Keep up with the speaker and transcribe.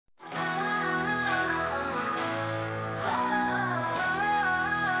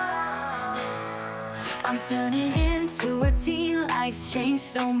I'm turning into a teen, life's changed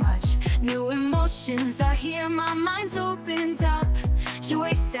so much. New emotions are here, my mind's opened up.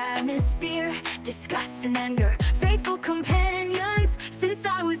 Joy, sadness, fear, disgust and anger, faithful companions since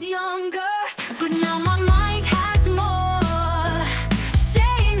I was younger. But now my mind has more.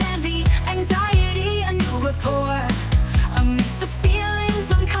 Shame, envy, anxiety, a new rapport. A mix of feelings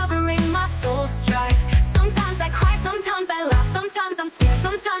uncovering my soul's strife. Sometimes I cry, sometimes I laugh, sometimes I'm scared,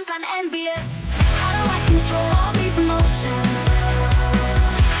 sometimes I'm envious. How do I control all these emotions?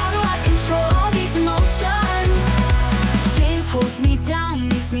 How do I control all these emotions? Shame pulls me down,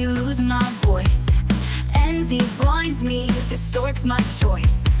 makes me lose my voice. Envy blinds me, distorts my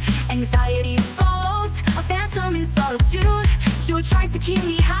choice. Anxiety follows, a phantom in solitude. Joy tries to keep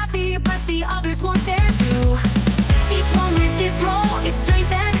me happy, but the others want their due. Each one with this role, its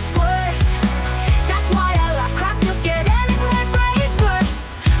strength and its worth. That's why I laugh, cry, feel scared, and ignore phrase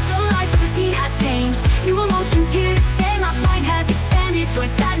bursts. The life of a teen has changed, new emotions here to stay. My mind has expanded, joy,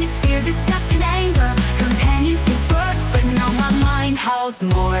 sadness, fear, disgust and anger. Companions since birth, but now my mind holds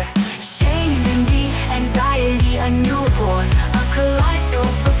more. Shame, envy, anxiety, a new rapport. A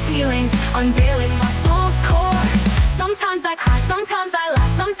kaleidoscope of feelings, unveiling my soul's core. Sometimes I cry, sometimes I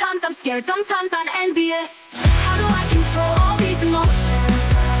laugh, sometimes I'm scared, sometimes I'm envious. How do I control all these emotions?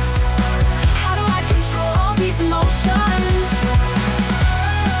 How do I control all these emotions?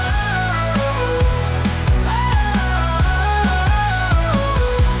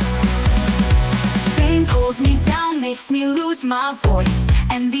 Shame pulls me down, makes me lose my voice.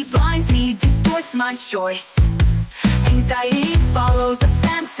 Envy blinds me, distorts my choice. Anxiety follows, a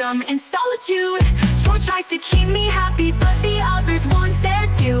phantom in solitude. Joy tries to keep me happy, but the others want their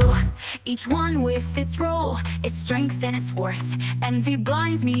due. Each one with its role, its strength and its worth. Envy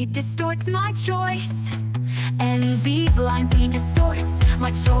blinds me, distorts my choice. Envy blinds me, distorts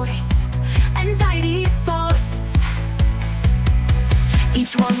my choice. Anxiety follows.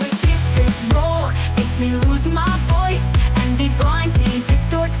 Each one with its role, makes me lose my voice. Envy blinds me,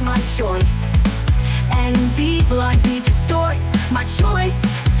 distorts my choice. Envy blinds me, distorts my choice.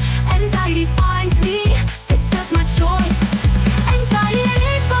 Anxiety finds me, distorts my choice.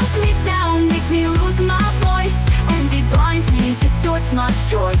 Anxiety pulls me down, makes me lose my voice. Envy blinds me, distorts my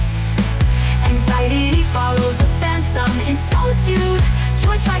choice. Anxiety follows, a phantom in solitude.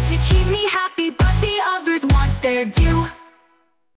 Joy tries to keep me happy, but the others want their due.